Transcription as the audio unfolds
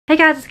Hey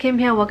guys, it's Kim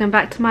here. Welcome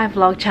back to my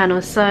vlog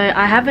channel. So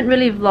I haven't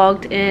really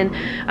vlogged in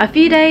a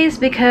few days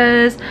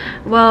because,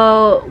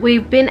 well,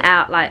 we've been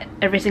out like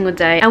every single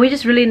day and we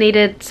just really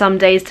needed some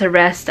days to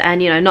rest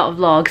and, you know, not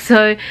vlog.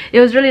 So it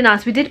was really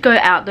nice. We did go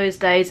out those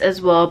days as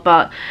well,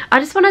 but I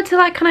just wanted to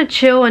like kind of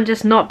chill and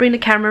just not bring the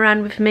camera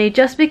around with me,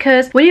 just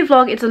because when you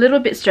vlog it's a little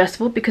bit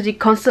stressful because you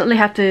constantly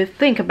have to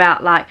think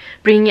about like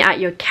bringing out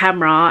your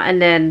camera and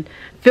then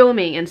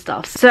filming and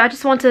stuff. So I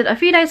just wanted a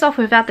few days off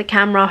without the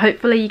camera.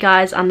 Hopefully you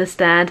guys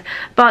understand.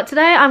 But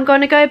today I'm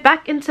going to go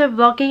back into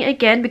vlogging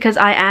again because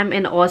I am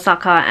in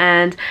Osaka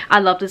and I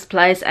love this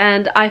place,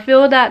 and I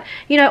feel that,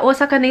 you know,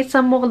 Osaka needs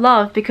some more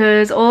love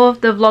because all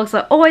of the vlogs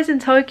are always in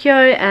Tokyo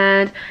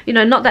and, you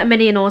know, not that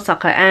many in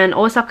Osaka, and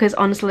Osaka is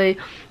honestly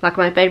like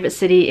my favorite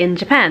city in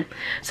Japan.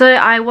 So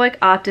I woke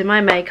up, did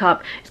my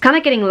makeup. It's kind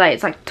of getting late.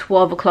 It's like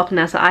 12 o'clock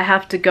now, so I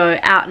have to go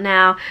out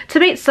now to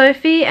meet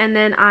Sophie, and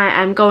then I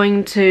am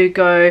going to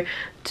go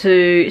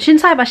to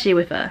Shinsaibashi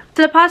with her.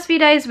 So the past few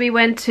days we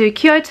went to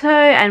Kyoto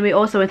and we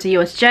also went to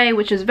USJ,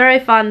 which was very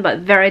fun but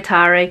very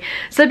tiring.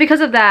 So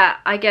because of that,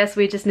 I guess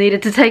we just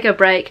needed to take a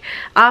break.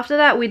 After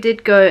that we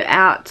did go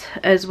out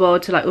as well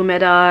to like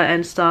Umeda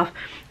and stuff.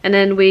 And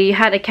then we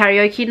had a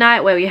karaoke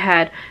night where we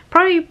had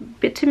probably a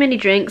bit too many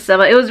drinks,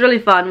 but it was really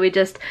fun. We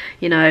just,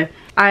 you know,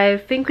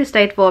 I think we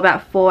stayed for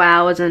about 4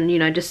 hours and, you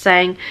know, just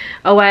sang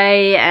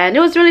away, and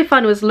it was really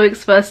fun. It was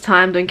Luke's first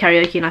time doing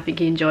karaoke and I think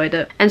he enjoyed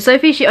it. And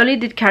Sophie, she only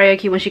did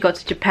karaoke when she got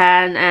to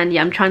Japan, and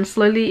yeah, I'm trying to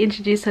slowly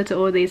introduce her to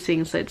all these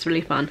things, so it's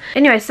really fun.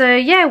 Anyway, so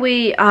yeah,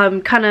 we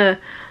kind of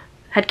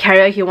had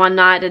karaoke one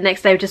night. The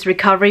next day just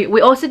recovery.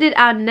 We also did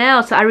our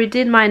nails, so I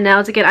redid my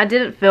nails again. I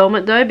didn't film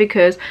it though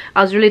because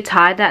I was really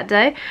tired that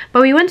day,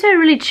 but we went to a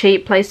really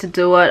cheap place to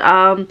do it.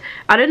 I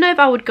don't know if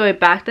I would go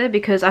back there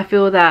because I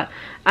feel that,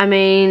 I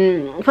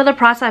mean, for the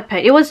price I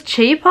paid, it was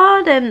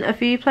cheaper than a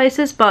few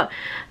places, but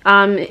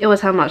it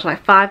was how much,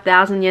 like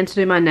 5,000 yen to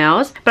do my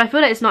nails. But I feel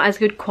that it's not as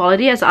good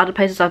quality as the other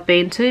places I've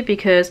been to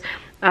because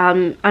I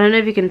don't know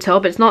if you can tell,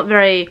 but it's not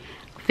very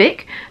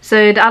thick.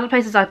 So the other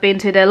places I've been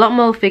to, they're a lot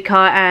more thicker,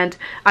 and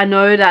I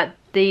know that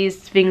these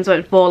things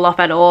won't fall off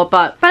at all,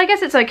 but I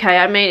guess it's okay.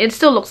 I mean, it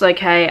still looks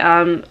okay.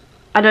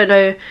 I don't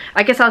know,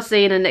 I guess I'll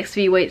see in the next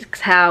few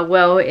weeks how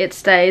well it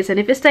stays, and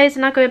if it stays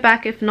then I'll go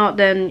back. If not,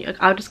 then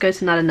I'll just go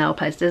to another nail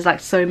place. There's like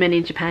so many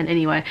in Japan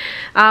anyway.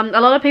 A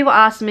lot of people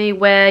ask me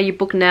where you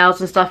book nails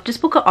and stuff.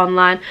 Just book it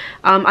online.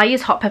 I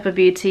use Hot Pepper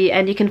Beauty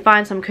and you can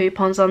find some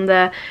coupons on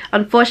there.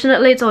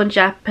 Unfortunately it's all in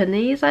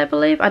Japanese, I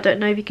believe. I don't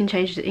know if you can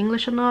change it to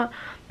English or not,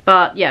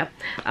 but yeah,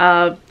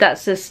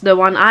 that's just the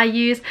one I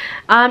use.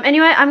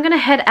 Anyway, I'm gonna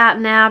head out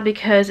now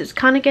because it's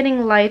kind of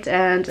getting late,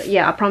 and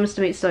yeah, I promised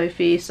to meet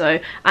Sophie, so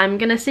I'm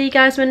gonna see you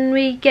guys when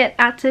we get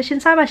out to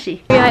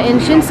Shinsaibashi. We are in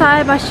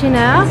Shinsaibashi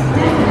now,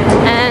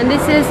 and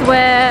this is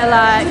where,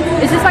 like,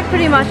 it's just like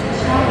pretty much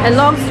a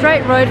long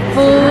straight road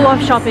full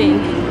of shopping.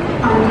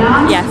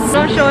 Yes,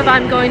 not sure if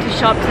I'm going to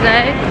shop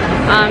today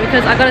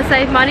because I gotta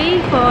save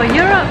money for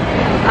Europe,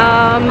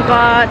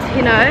 but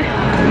you know,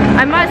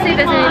 I might see if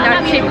there's any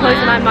like, cheap clothes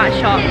and I might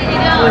shop.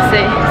 We'll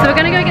see. So we're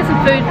gonna go get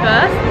some food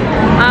first.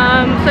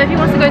 Sophie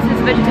wants to go to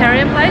this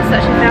vegetarian place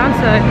that she found,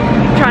 so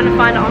I'm trying to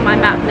find it on my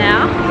map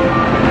now.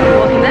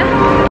 We're walking there.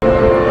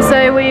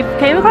 So we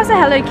came across a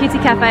Hello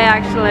Kitty cafe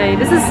actually.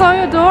 This is so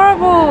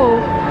adorable.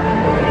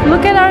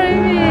 Look at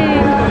everything.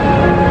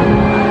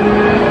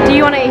 Do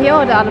you want to eat here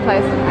or the other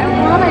place?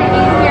 I want to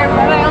eat here,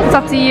 but I also... It's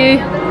up to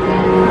you.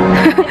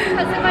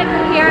 Because if I go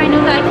here, I know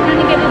that I can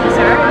only get a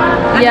dessert.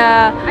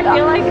 Yeah. I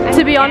feel like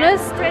to be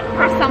honest,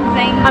 for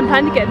something. I'm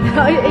planning to get...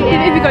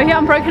 If you go here,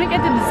 I'm probably going to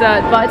get the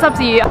dessert, but it's up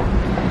to you.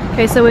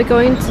 Okay, so we're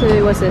going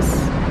to... What's this?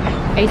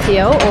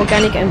 ATL,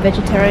 Organic and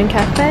Vegetarian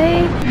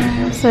Cafe.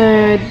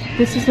 So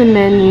this is the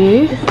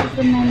menu. This is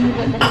the menu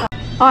with the...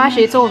 Oh,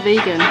 actually, it's all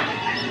vegan.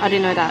 I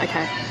didn't know that.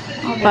 Okay.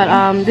 But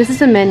this is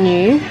the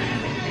menu.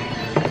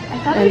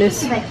 And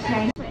this,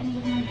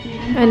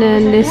 and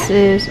then this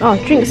is, oh,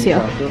 drinks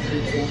here.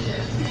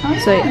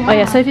 So, oh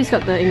yeah, Sophie's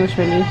got the English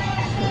menu.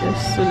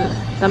 So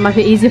that might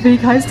be easier for you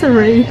guys to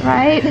read.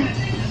 Right?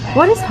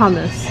 What is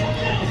hummus?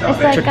 It's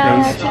like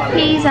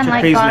chickpeas and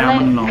like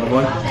garlic.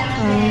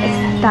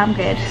 It's damn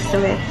good.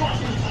 So good.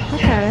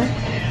 Okay.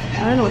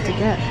 I don't know what to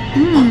get.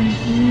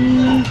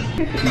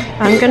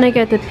 I'm gonna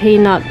get the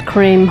peanut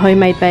cream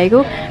homemade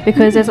bagel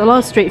because there's a lot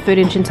of street food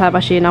in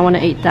Shinsaibashi and I want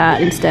to eat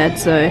that instead,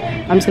 so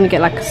I'm just gonna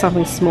get like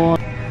something small.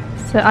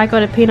 So I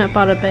got a peanut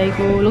butter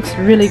bagel. It looks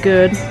really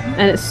good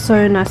and it's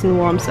so nice and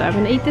warm, so I'm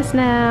gonna eat this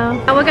now.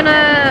 And we're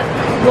gonna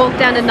walk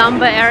down the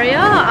Number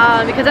area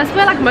because that's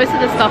where like most of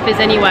the stuff is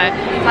anyway.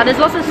 There's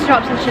lots of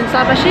shops in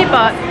Shinsaibashi,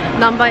 but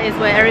Number is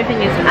where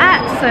everything is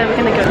at, so we're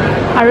gonna go.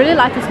 I really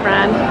like this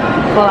brand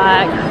for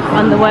like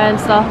underwear and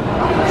stuff.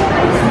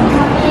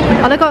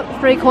 Oh, they got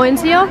free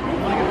coins here.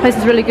 Place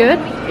is really good.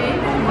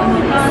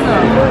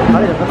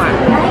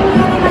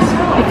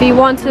 If you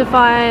want to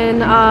find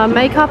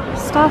makeup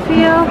stuff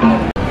here,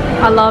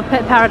 I love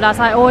Pet Paradise.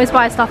 I always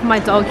buy stuff for my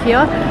dog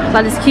here,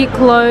 like this cute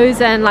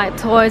clothes and like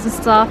toys and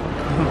stuff.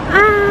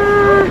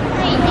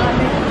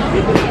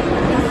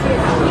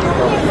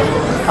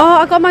 Oh,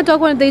 I got my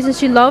dog one of these and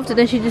she loved it,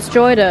 then she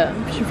destroyed it.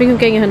 She thinks I'm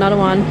getting her another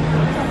one.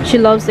 She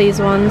loves these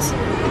ones.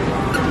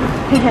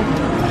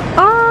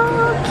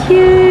 Oh,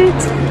 cute.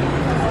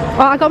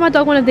 Oh, I got my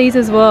dog one of these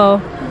as well.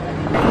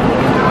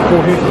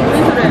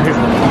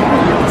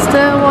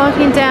 Still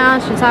walking down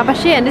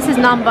Shinsaibashi, and this is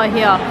number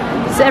here.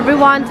 So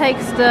everyone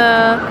takes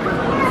the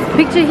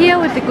picture here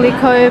with the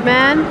Glico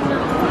man.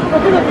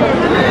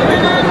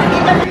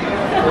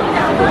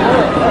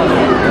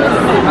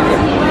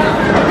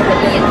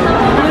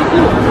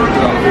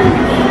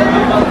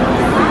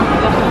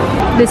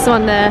 This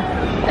one there,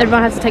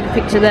 everyone has to take a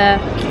picture there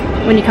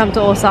when you come to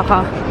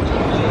Osaka.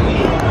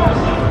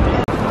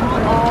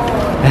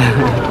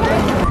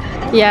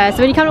 Yeah, so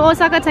when you come to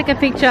Osaka, take a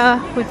picture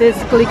with this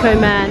Glico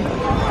man.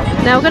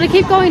 Now we're going to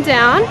keep going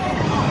down.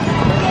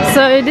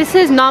 So this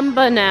is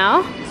number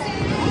now.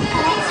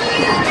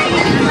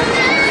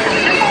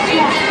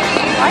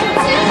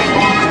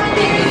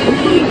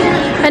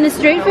 And the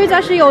street food's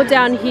actually all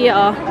down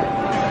here.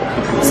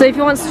 So if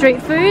you want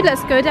street food,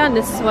 let's go down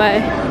this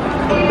way.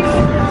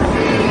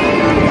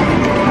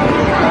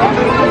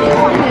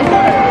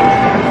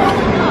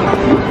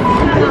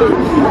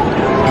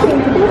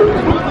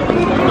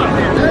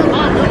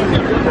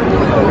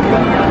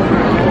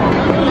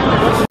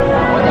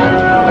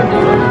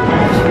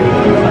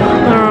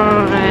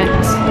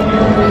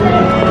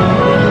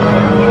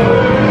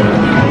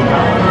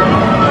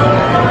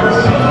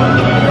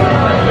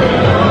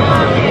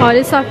 Oh,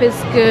 this stuff is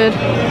good.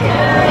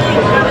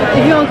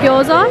 If you want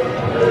gyoza,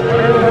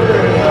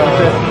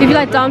 if you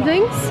like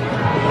dumplings,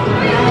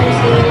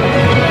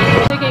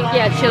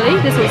 yeah, chili.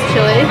 This was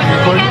chili.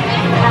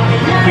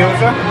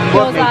 Gyoza?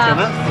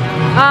 Gyoza.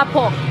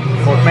 Pork.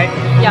 Pork meat?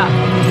 Yeah.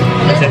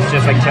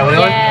 Just like chili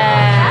oil?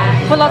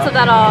 Yeah. Put lots of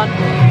that on.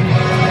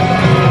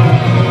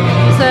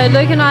 So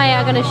Luke and I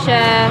are going to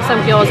share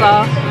some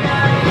gyoza.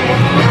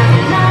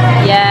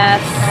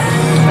 Yes.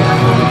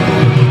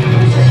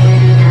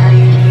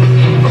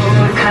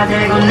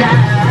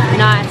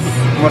 Nice.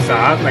 What's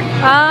that? Like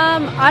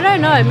I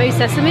don't know, maybe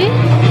sesame?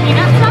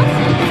 Peanut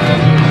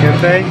sauce? good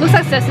thing? Looks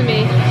like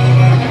sesame.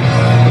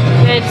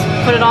 Yeah, just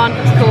put it on,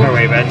 it's cool. Oh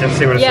wait a minute, just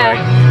see what it's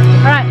like.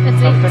 Alright, let's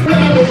see.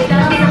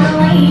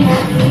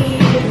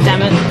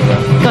 Damn it.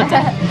 God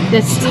damn it.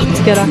 Let's stick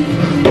together.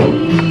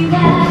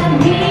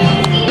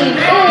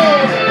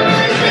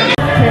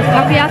 There's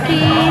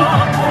takoyaki.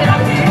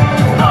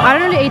 I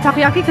don't really eat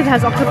takoyaki because it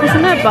has octopus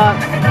in it, but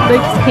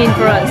Luke's keen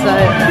for it, so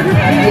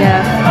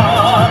yeah.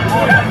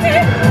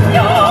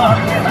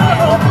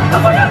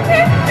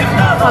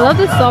 I love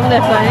the song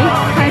they're playing.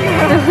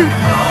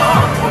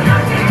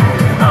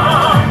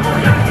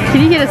 Can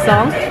you hear the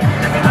song?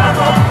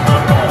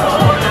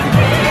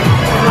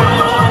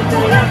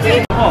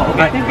 Oh,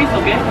 okay. 10 pieces,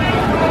 okay?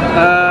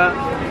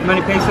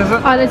 Many pieces?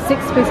 Oh, there's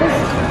 6 pieces.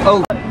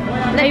 Oh.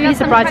 Maybe he's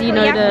surprised you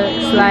know the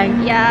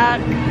slang.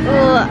 Yuck.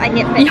 Oh, I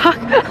get it. Yuck.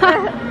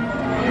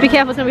 Be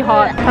careful, it's gonna be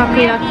hot.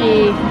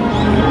 Takoyaki.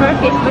 For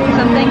Facebook or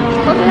something.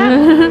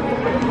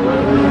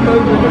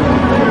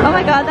 Oh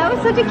my god, that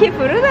was such a cute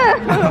photo there.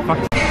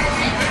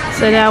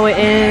 So now we're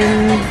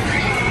in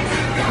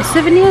a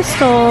souvenir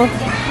store.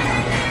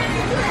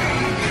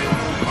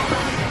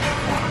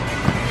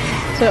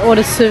 So I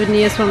ordered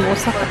souvenirs from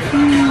Osaka.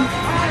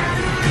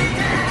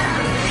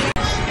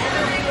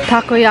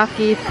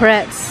 Takoyaki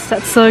pretz,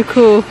 that's so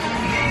cool.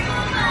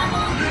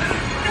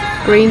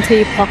 Green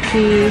tea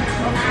pocky.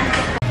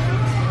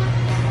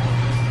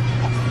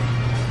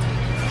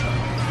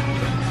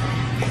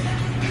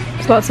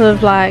 There's lots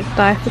of like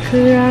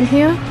daifuku around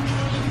here.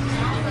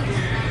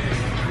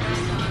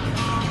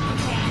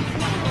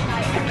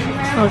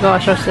 Oh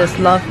gosh, what's this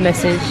love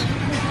message?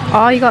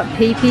 Oh, you got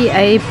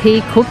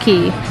PPAP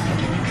cookie.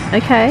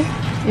 Okay,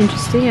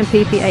 interesting. And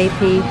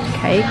PPAP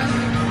cake.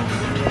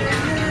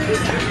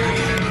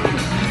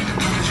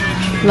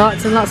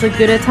 Lots and lots of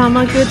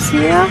Gudetama goods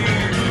here.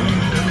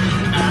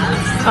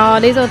 Oh,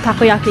 these are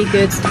takoyaki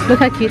goods. Look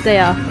how cute they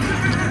are.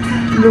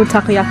 Little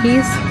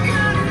takoyakis.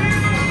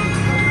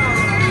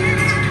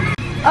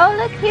 Oh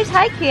look, here's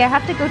Haiku. I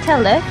have to go tell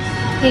Luke.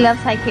 He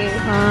loves Haiku.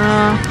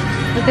 Ah,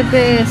 look at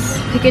this.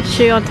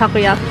 Pikachu on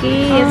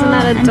takoyaki. Isn't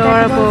that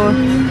adorable?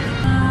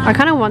 I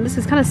kind of want this.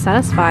 It's kind of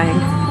satisfying.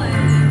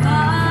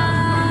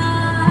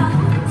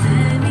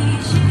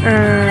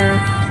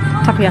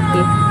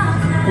 Takoyaki.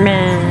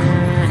 Meh.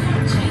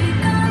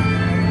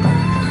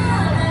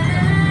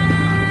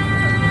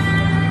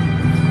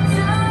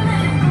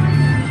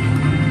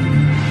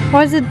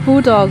 Why is it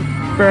bulldog?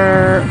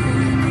 Brr.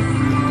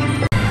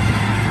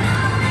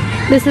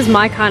 This is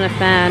my kind of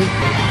fan.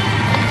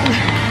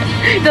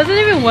 It doesn't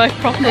even work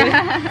properly.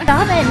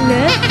 Stop it,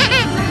 Luke.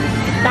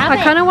 Stop I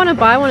kind of want to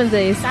buy one of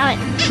these. Stop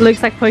it.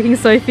 Luke's like poking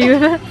Sophie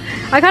with it.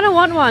 I kind of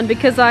want one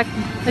because like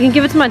I can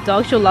give it to my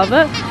dog, she'll love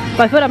it.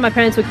 But I feel like my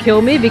parents would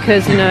kill me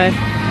because, you know,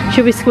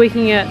 she'll be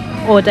squeaking it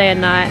all day and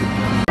night.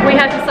 We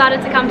have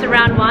decided to come to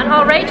round 1.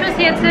 Oh, Rachel's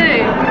here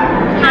too.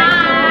 Hi.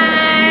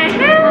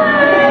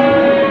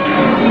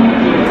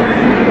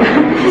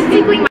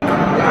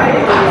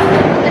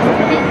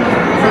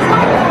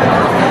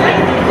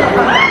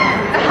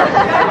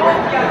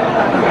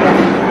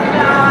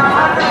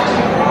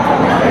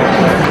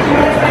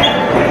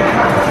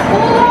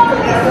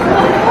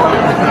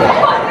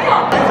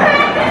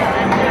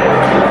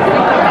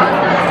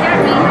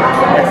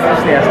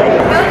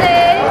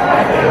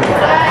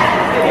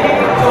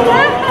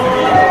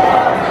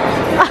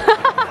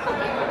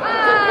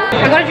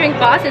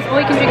 bus, it's all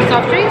you can drink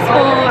soft drinks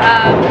for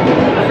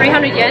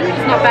 300 yen, which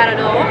is not bad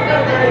at all.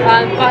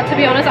 But to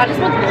be honest, I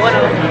just want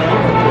water.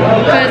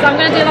 Because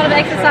I'm going to do a lot of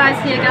exercise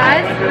here,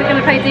 guys. We're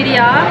going to play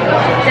DDR,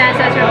 Dance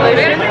Dance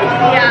Revolution.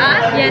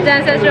 Yeah,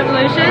 Dance Dance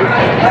Revolution.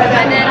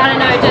 And then, I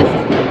don't know, just,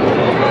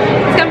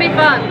 it's going to be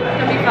fun.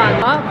 It's going to be fun.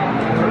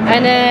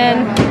 And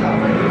then,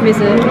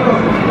 visit.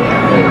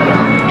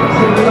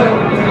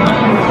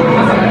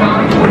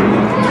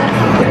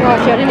 Oh,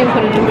 shit, I didn't even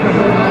put it in. I'm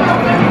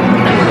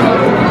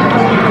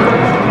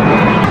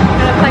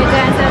gonna play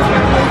Dance Dance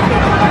Revolution.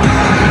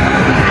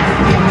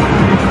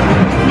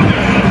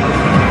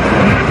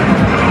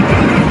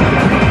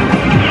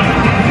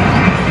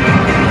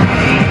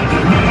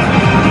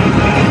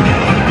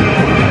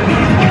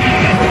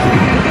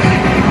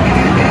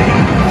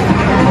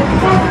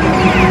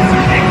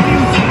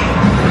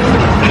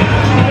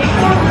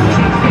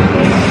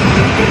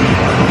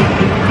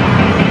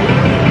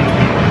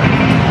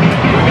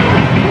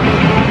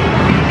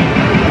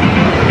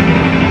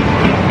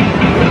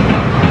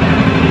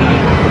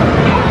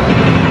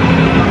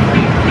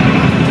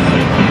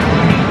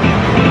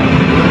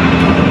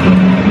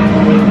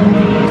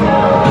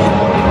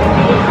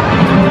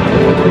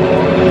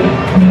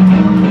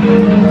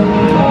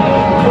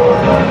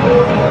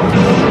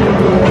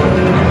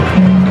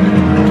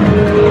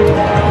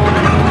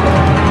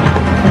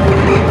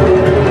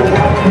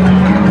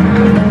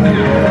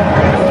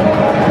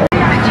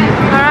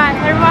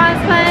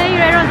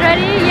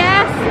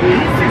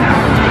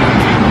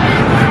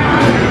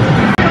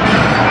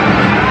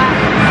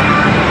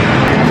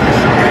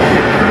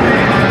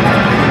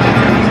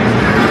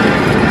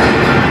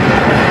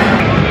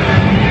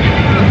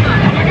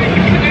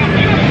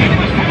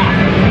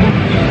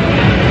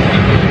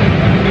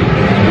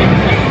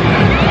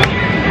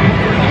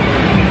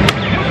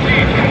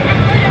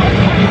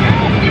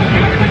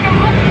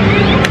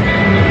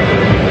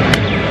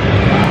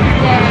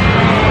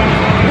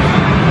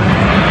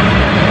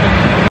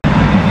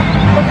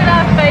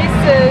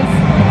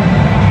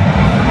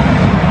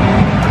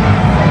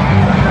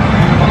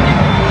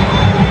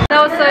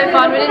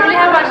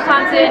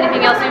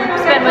 Anything else. We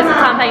spent most of the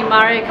time playing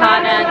Mario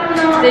Kart and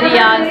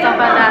DDR and stuff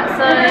like that.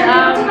 So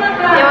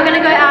yeah, we're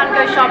gonna go out and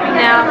go shopping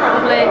now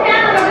probably.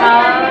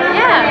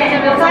 Yeah, it's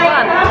gonna be lots of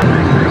fun.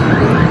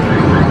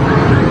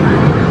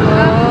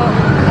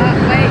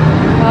 Wait.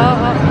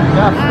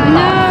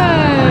 No.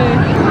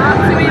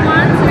 3,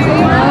 1,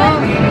 3,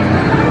 1.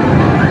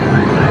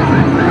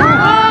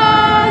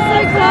 Oh, so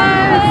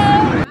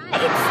close.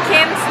 It's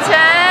Kim's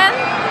turn.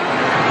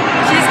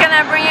 She's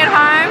gonna bring it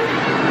home.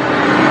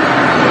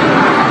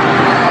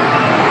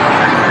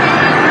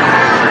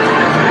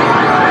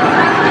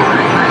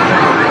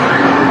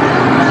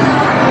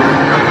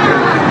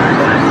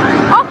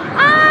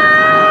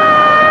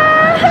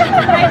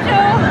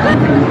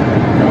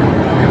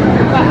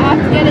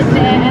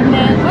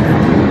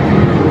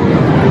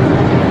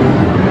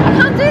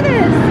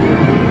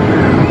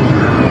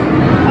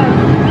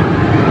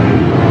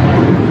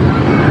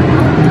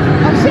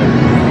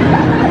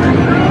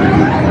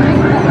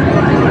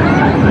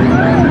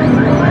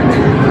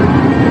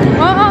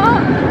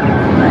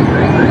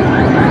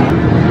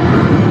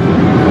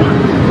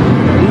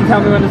 Tell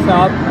me when to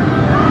stop.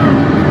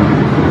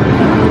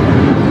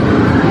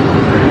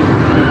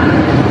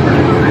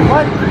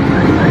 What?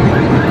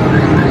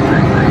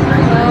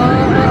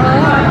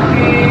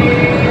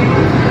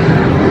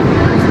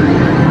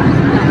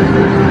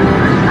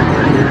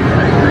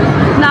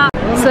 Nah.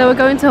 So we're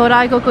going to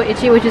Horaigoko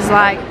Ichi, which is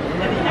like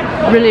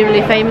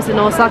really famous in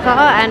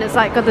Osaka, and it's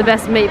like got the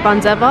best meat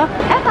buns ever.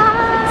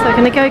 So we're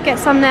gonna go get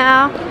some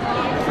now.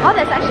 Oh,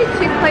 there's actually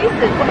 2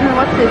 places.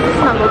 What's this? This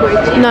is not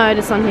Gogoichi. No,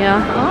 this one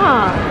here.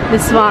 Oh,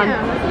 this one.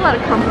 Yeah, there's a lot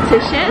of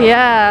competition.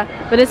 Yeah,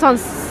 but this one's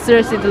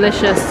seriously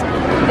delicious.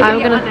 I'm gonna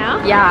get one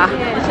now? Yeah.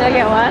 Should I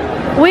get one?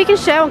 We can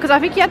share one because I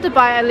think you have to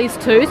buy at least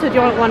 2. So do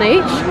you want one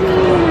each?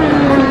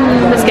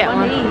 Let's get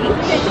one.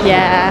 Each?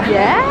 Yeah.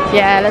 Yeah?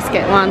 Yeah, let's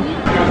get one.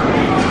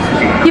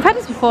 You've had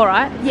this before,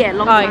 right? Yeah,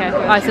 long time time ago.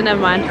 ago. Alright, so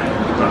never mind.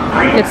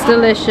 It's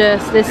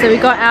delicious. So we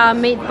got our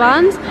meat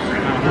buns.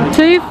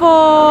 2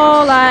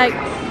 for like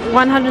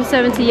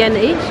 170 yen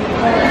each.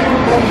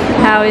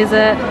 How is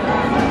it?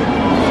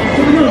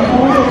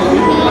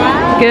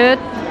 Good?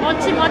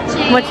 Mochi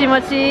mochi. Mochi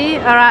mochi.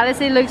 Alright, let's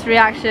see Luke's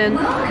reaction.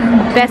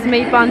 Best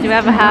meat buns you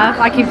ever have.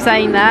 I keep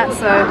saying that,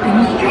 so.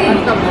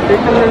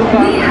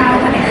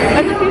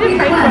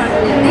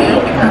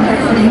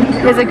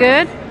 Is it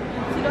good?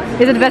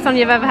 Is it the best one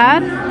you've ever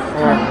had?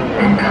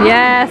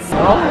 Yes.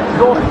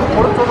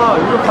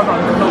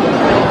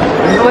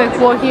 We're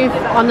walking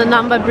on the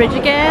number bridge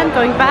again,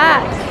 going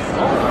back.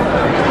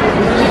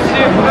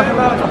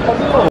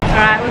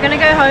 Alright, we're gonna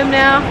go home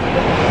now.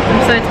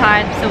 I'm so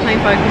tired, still playing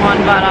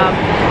Pokemon, but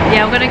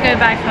yeah, we're gonna go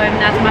back home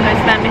now to my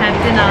host family, have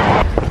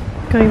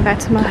dinner. Going back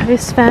to my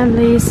host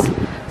family's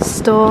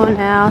store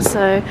now,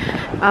 so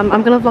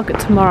I'm gonna vlog it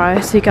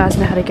tomorrow so you guys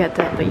know how to get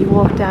there. But you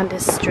walk down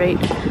this street,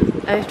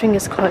 everything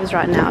is closed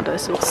right now though,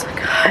 so it's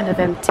kind of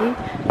empty,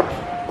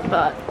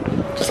 but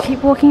Just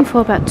keep walking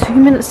for about 2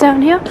 minutes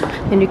down here,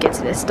 and you get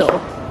to their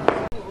store.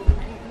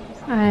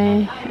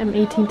 I am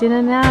eating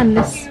dinner now, and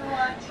this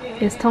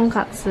is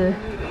tonkatsu.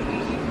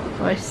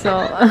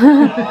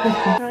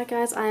 Alright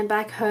guys, I am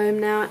back home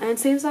now, and it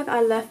seems like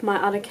I left my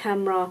other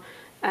camera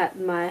at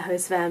my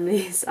host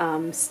family's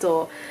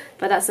store,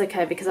 but that's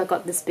okay because I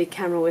got this big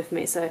camera with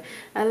me, so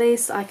at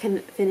least I can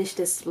finish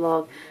this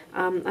vlog.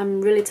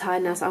 I'm really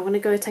tired now, so I'm gonna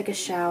go take a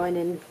shower and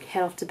then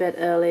head off to bed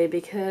early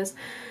because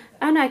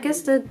I don't know, I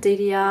guess the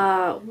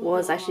DDR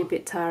was actually a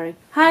bit tiring.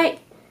 Hi!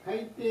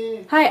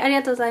 Hi,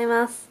 arigatou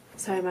gozaimasu.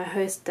 Sorry, my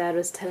host dad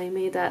was telling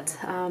me that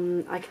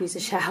I can use a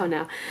shower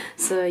now.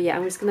 So yeah,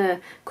 I'm just gonna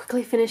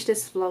quickly finish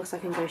this vlog so I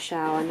can go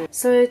shower.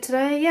 So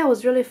today, yeah, it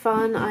was really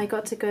fun. I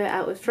got to go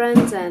out with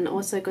friends and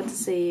also got to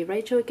see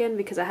Rachel again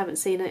because I haven't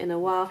seen her in a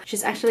while.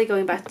 She's actually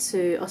going back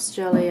to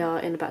Australia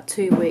in about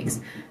 2 weeks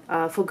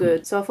for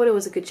good. So I thought it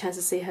was a good chance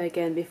to see her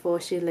again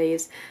before she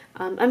leaves.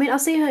 I mean, I'll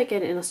see her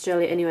again in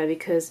Australia anyway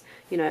because,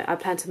 you know, I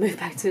plan to move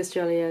back to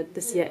Australia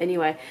this year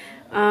anyway.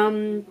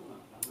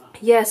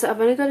 Yeah, so I've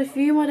only got a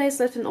few more days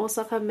left in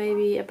Osaka,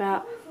 maybe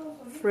about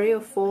 3 or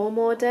 4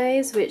 more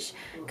days, which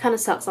kind of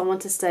sucks. I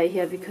want to stay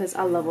here because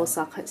I love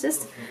Osaka. It's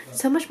just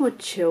so much more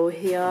chill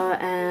here,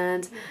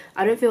 and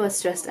I don't feel as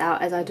stressed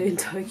out as I do in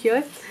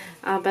Tokyo,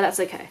 but that's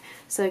okay.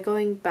 So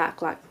going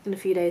back like in a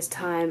few days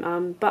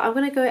time, but I'm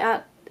going to go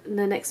out in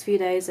the next few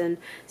days and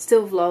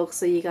still vlog,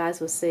 so you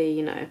guys will see,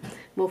 you know,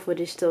 more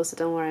footage still, so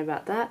don't worry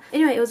about that.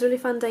 Anyway, it was a really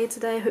fun day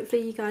today.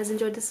 Hopefully you guys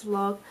enjoyed this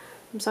vlog.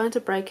 I'm starting to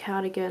break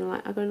out again,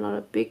 like I got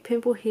a big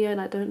pimple here and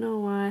I don't know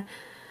why.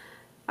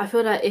 I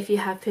feel that if you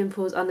have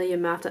pimples under your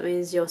mouth, that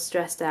means you're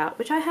stressed out,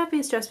 which I have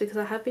been stressed because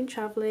I have been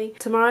travelling.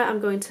 Tomorrow I'm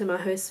going to my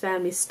host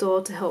family's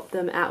store to help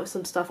them out with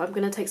some stuff. I'm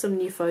going to take some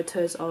new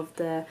photos of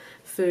their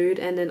food,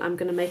 and then I'm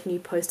going to make new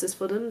posters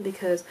for them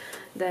because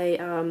they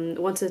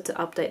wanted to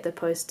update their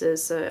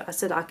posters, so I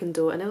said I can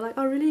do it, and they were like,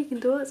 oh really, you can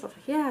do it? So I was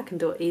like, yeah, I can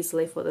do it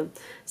easily for them.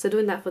 So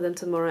doing that for them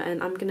tomorrow,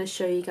 and I'm going to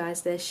show you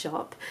guys their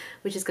shop,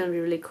 which is going to be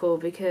really cool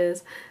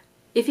because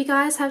if you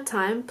guys have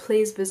time,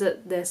 please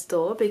visit their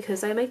store because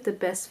they make the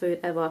best food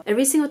ever.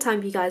 Every single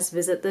time you guys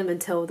visit them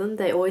and tell them,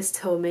 they always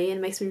tell me, and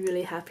it makes me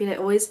really happy. They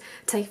always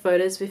take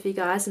photos with you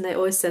guys and they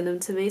always send them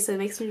to me, so it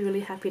makes me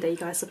really happy that you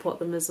guys support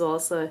them as well.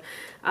 So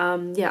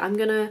yeah, I'm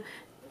gonna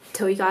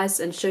tell you guys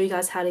and show you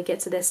guys how to get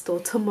to their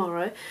store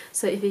tomorrow.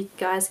 So if you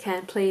guys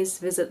can, please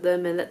visit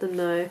them and let them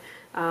know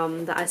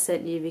that I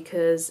sent you,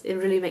 because it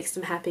really makes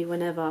them happy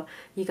whenever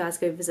you guys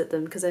go visit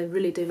them, because they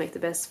really do make the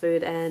best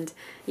food, and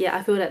yeah,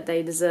 I feel that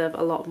they deserve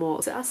a lot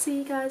more. So I'll see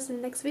you guys in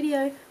the next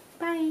video.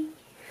 Bye!